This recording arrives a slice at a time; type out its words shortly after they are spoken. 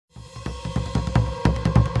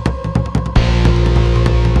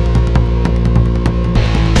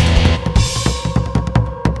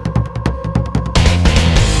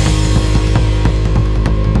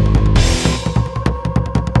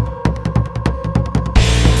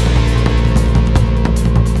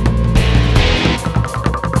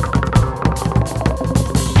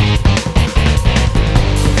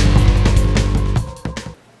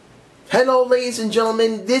ladies and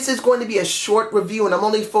gentlemen, this is going to be a short review, and I'm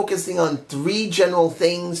only focusing on 3 general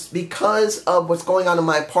things because of what's going on in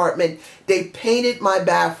my apartment. They painted my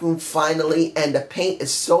bathroom finally, and the paint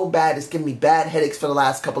is so bad, it's giving me bad headaches for the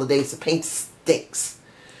last couple of days. The paint stinks.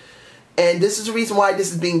 And this is the reason why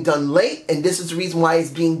this is being done late, and this is the reason why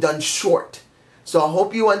it's being done short. So I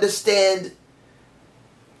hope you understand.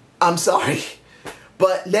 I'm sorry.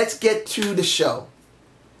 But let's get to the show.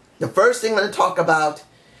 The first thing I'm going to talk about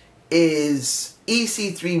is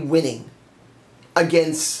EC3 winning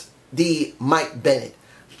against the Mike Bennett.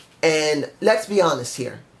 And let's be honest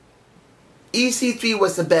here. EC3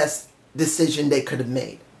 was the best decision they could have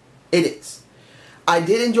made. It is. I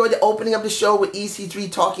did enjoy the opening of the show with EC3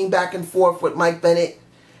 talking back and forth with Mike Bennett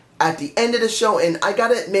at the end of the show. And I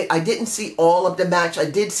gotta admit, I didn't see all of the match. I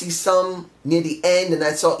did see some near the end, and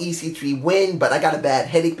I saw EC3 win, but I got a bad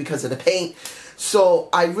headache because of the paint. So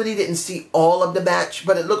I really didn't see all of the match,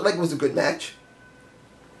 but it looked like it was a good match.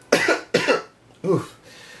 Oof.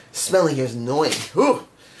 Smelling here is annoying. Oof.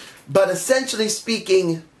 But essentially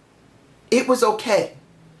speaking, it was okay.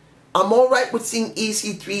 I'm alright with seeing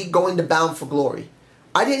EC3 going to Bound for Glory.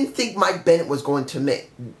 I didn't think Mike Bennett was going to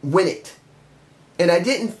win it. And I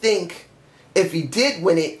didn't think if he did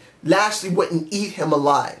win it, Lashley wouldn't eat him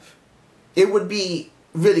alive. It would be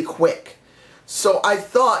really quick. So I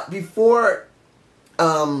thought before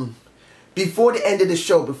the end of the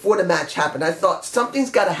show, before the match happened, I thought something's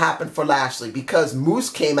got to happen for Lashley because Moose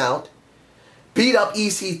came out, beat up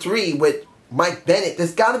EC3 with Mike Bennett.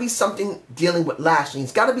 There's got to be something dealing with Lashley.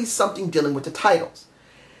 There's got to be something dealing with the titles.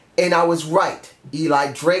 And I was right.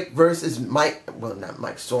 Eli Drake versus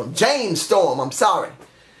James Storm. I'm sorry.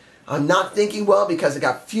 I'm not thinking well because I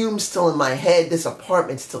got fumes still in my head. This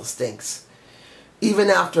apartment still stinks. Even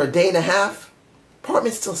after a day and a half,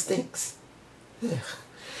 apartment still stinks.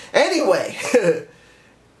 Anyway,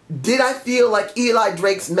 did I feel like Eli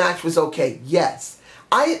Drake's match was okay? Yes.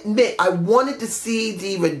 I admit I wanted to see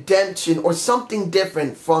the redemption or something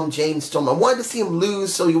different from James Storm. I wanted to see him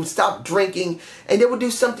lose so he would stop drinking and they would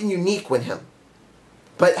do something unique with him.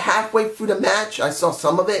 But halfway through the match, I saw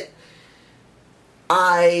some of it.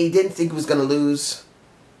 I didn't think he was going to lose.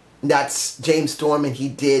 That's James Storm, and he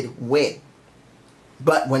did win.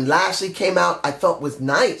 But when Lashley came out, I felt was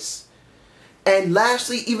nice. And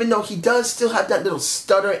Lashley, even though he does still have that little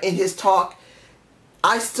stutter in his talk,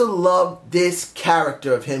 I still love this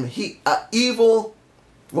character of him. A heel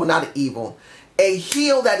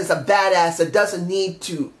that is a badass that doesn't need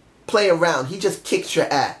to play around. He just kicks your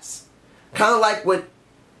ass. Kind of like with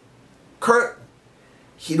Kurt,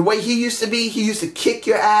 the way he used to be, he used to kick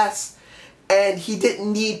your ass, and he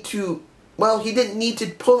didn't need to, he didn't need to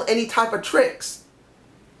pull any type of tricks.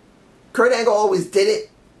 Kurt Angle always did it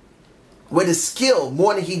with his skill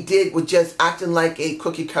more than he did with just acting like a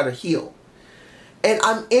cookie cutter heel. And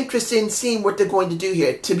I'm interested in seeing what they're going to do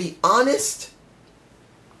here. To be honest,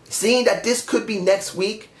 seeing that this could be next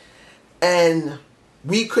week and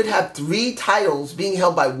we could have 3 titles being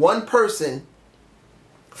held by one person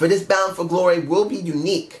for this Bound for Glory will be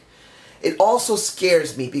unique. It also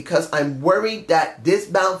scares me because I'm worried that this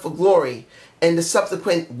Bound for Glory and the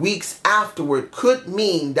subsequent weeks afterward could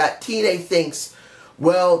mean that TNA thinks,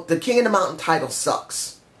 well, the King of the Mountain title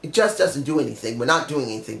sucks. It just doesn't do anything. We're not doing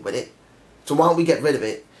anything with it. So why don't we get rid of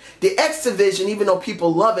it? The X Division, even though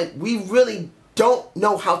people love it, we really don't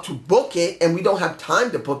know how to book it, and we don't have time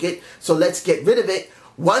to book it, so let's get rid of it.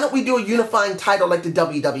 Why don't we do a unifying title like the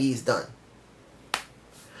WWE's done?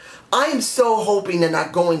 I am so hoping they're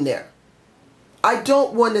not going there. I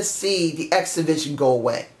don't want to see the X Division go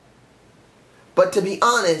away. But to be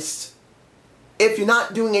honest, if you're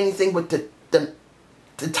not doing anything with the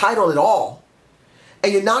title at all,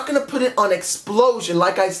 and you're not going to put it on Explosion,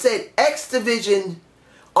 like I said, X Division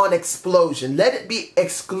on Explosion. Let it be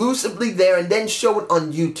exclusively there and then show it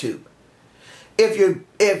on YouTube.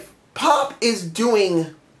 If Pop is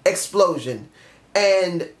doing Explosion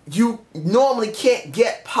and you normally can't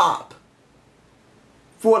get Pop,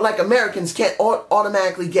 for like Americans can't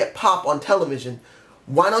automatically get Pop on television,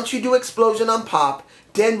 why don't you do Explosion on Pop,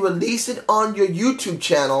 then release it on your YouTube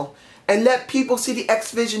channel and let people see the X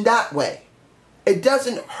Division that way? It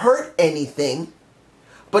doesn't hurt anything,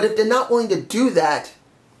 but if they're not willing to do that,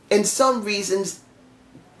 and some reasons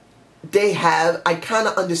they have, I kind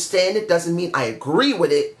of understand it, doesn't mean I agree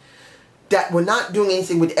with it, that we're not doing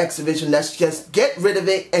anything with X Division. Let's just get rid of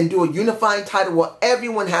it and do a unifying title where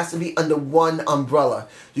everyone has to be under one umbrella.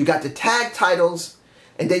 You got the tag titles,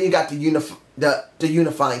 and then you got the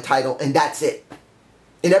unifying title, and that's it.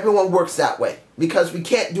 And everyone works that way, because we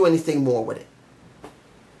can't do anything more with it.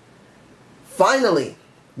 Finally,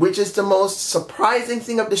 which is the most surprising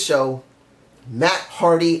thing of the show, Matt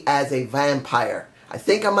Hardy as a vampire. I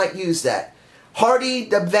think I might use that. Hardy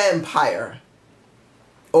the Vampire.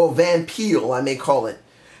 Or Vampyre, I may call it.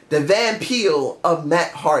 The Vampyre of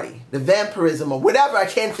Matt Hardy. The vampirism or whatever, I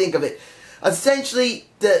can't think of it. Essentially,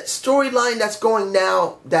 the storyline that's going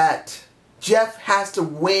now that Jeff has to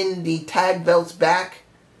win the tag belts back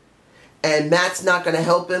and Matt's not going to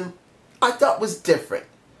help him, I thought was different.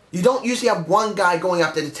 You don't usually have one guy going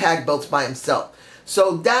after the tag belts by himself.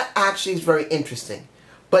 So that actually is very interesting.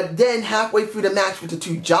 But then halfway through the match with the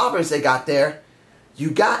two jobbers they got there,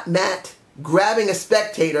 you got Matt grabbing a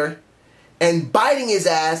spectator and biting his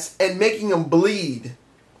ass and making him bleed.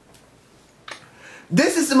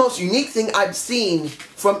 This is the most unique thing I've seen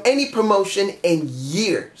from any promotion in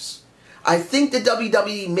years. I think the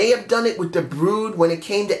WWE may have done it with the Brood when it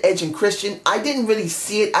came to Edge and Christian. I didn't really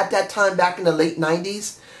see it at that time back in the late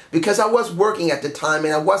 90s because I was working at the time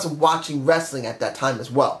and I wasn't watching wrestling at that time as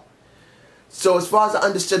well. So as far as I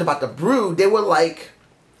understood about the Brood, they were like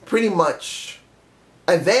pretty much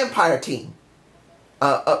a vampire team,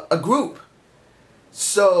 a group.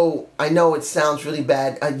 So I know it sounds really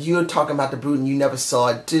bad. You're talking about the Brood and you never saw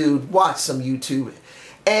it. Dude, watch some YouTube.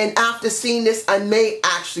 And after seeing this, I may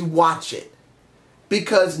actually watch it.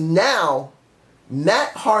 Because now,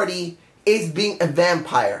 Matt Hardy is being a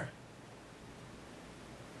vampire.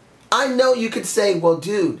 I know you could say, well,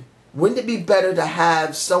 dude, wouldn't it be better to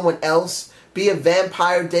have someone else be a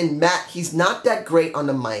vampire than Matt? He's not that great on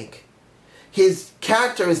the mic. His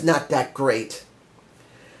character is not that great.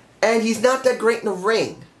 And he's not that great in the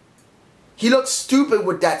ring. He looks stupid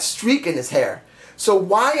with that streak in his hair. So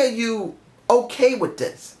why are you okay with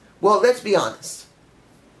this? Well, let's be honest.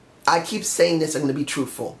 I keep saying this, I'm going to be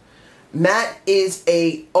truthful. Matt is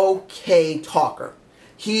a okay talker.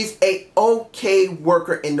 He's a okay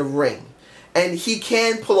worker in the ring. And he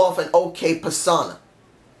can pull off an okay persona.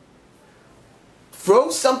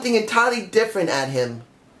 Throw something entirely different at him.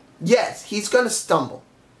 Yes, he's going to stumble.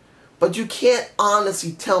 But you can't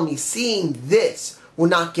honestly tell me seeing this will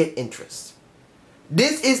not get interest.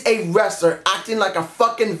 This is a wrestler acting like a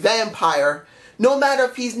fucking vampire. No matter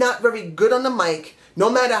if he's not very good on the mic. No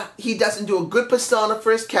matter he doesn't do a good persona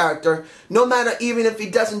for his character. No matter even if he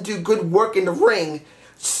doesn't do good work in the ring.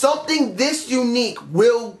 Something this unique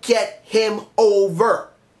will get him over.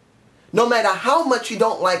 No matter how much you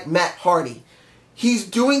don't like Matt Hardy. He's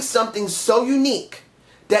doing something so unique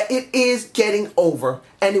that it is getting over,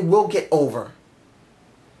 and it will get over.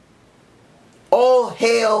 All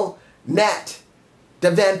hail Matt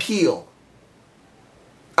the Vampyre.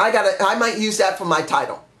 I might use that for my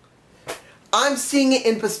title. I'm seeing it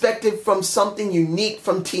in perspective from something unique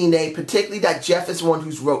from TNA, particularly that Jeff is the one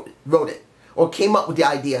who's wrote it, or came up with the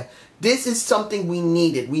idea. This is something we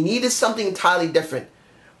needed. We needed something entirely different.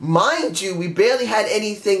 Mind you, we barely had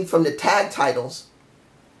anything from the tag titles.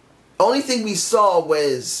 Only thing we saw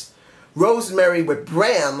was Rosemary with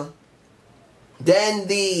Bram. Then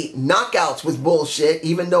the knockouts was bullshit.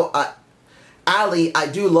 Even though Ali, I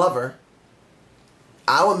do love her.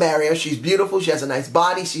 I will marry her. She's beautiful. She has a nice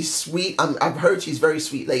body. She's sweet. I've heard she's a very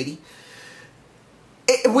sweet lady.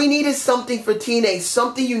 We needed something for TNA.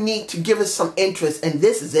 Something unique to give us some interest. And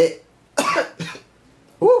this is it.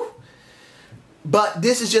 Woo. But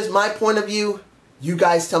this is just my point of view. You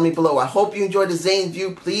guys tell me below. I hope you enjoyed the Zane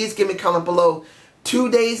view. Please give me a comment below.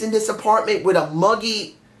 2 days in this apartment with a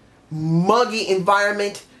muggy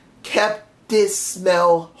environment kept this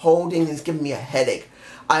smell holding and it's giving me a headache.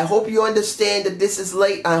 I hope you understand that this is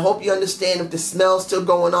late. I hope you understand if the smell's still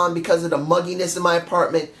going on because of the mugginess in my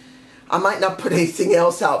apartment. I might not put anything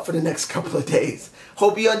else out for the next couple of days.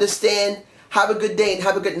 Hope you understand. Have a good day and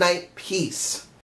have a good night. Peace.